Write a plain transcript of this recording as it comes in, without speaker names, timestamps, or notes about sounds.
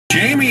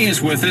Jamie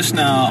is with us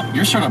now.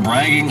 You're sort of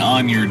bragging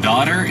on your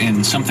daughter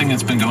in something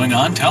that's been going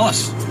on. Tell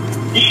us.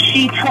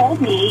 She told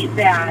me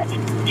that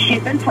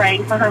she's been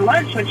praying for her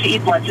lunch when she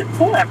eats lunch at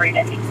school every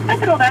day. I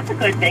said, well, that's a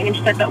good thing. And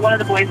she said, but one of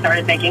the boys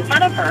started making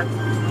fun of her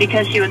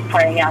because she was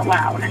praying out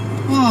loud.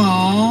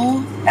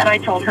 Oh. And I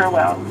told her,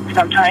 well,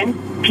 sometimes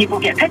people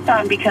get picked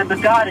on because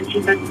of God. And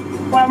she said,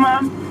 well,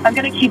 Mom, I'm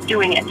going to keep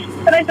doing it.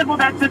 And I said, well,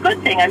 that's a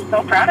good thing. I'm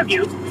so proud of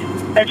you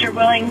that you're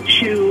willing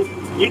to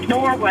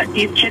ignore what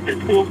these kids at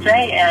school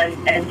say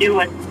and do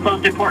what's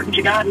most important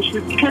to God. And she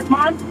said, because,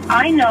 Mom,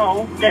 I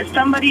know that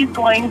somebody's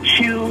going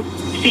to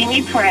see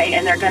me pray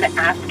and they're going to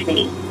ask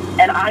me.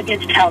 And I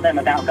get to tell them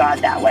about God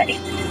that way.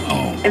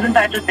 Oh. Isn't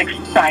that just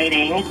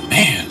exciting?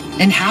 Man.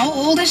 And how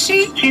old is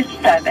she? She's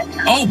 7.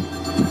 Oh,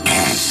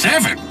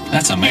 7.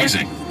 That's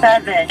amazing. She's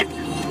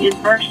 7. In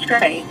first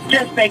grade.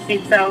 Just makes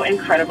me so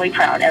incredibly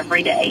proud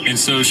every day. And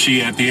so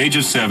she, at the age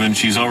of 7,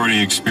 she's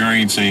already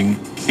experiencing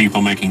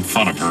people making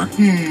fun of her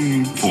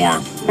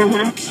for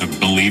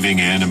believing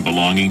in and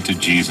belonging to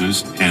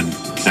Jesus. And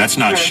that's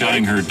not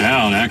shutting her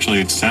down.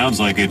 Actually, it sounds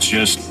like it's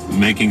just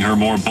making her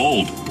more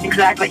bold.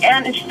 Exactly.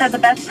 And she said the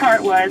best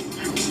part was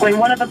when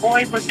one of the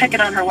boys was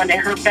picking on her one day,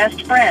 her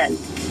best friend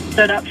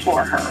stood up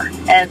for her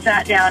and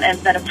sat down and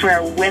said a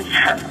prayer with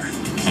her.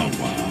 Oh,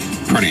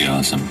 wow. Pretty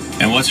awesome.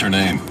 And what's her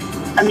name?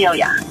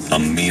 Amelia.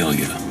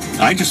 Amelia.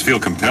 I just feel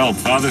compelled.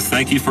 Father,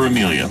 thank you for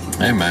Amelia.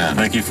 Amen.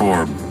 Thank you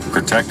for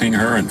protecting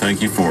her, and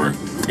thank you for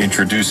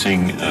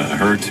introducing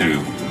her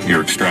to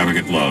your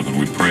extravagant love. And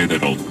we pray that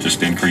it'll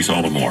just increase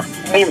all the more.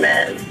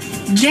 Amen.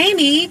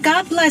 Jamie,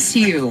 God bless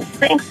you.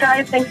 Thanks,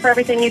 guys. Thanks for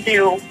everything you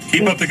do.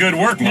 Keep up the good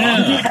work, Mom.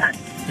 Yeah.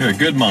 You're a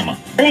good mama.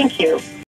 Thank you.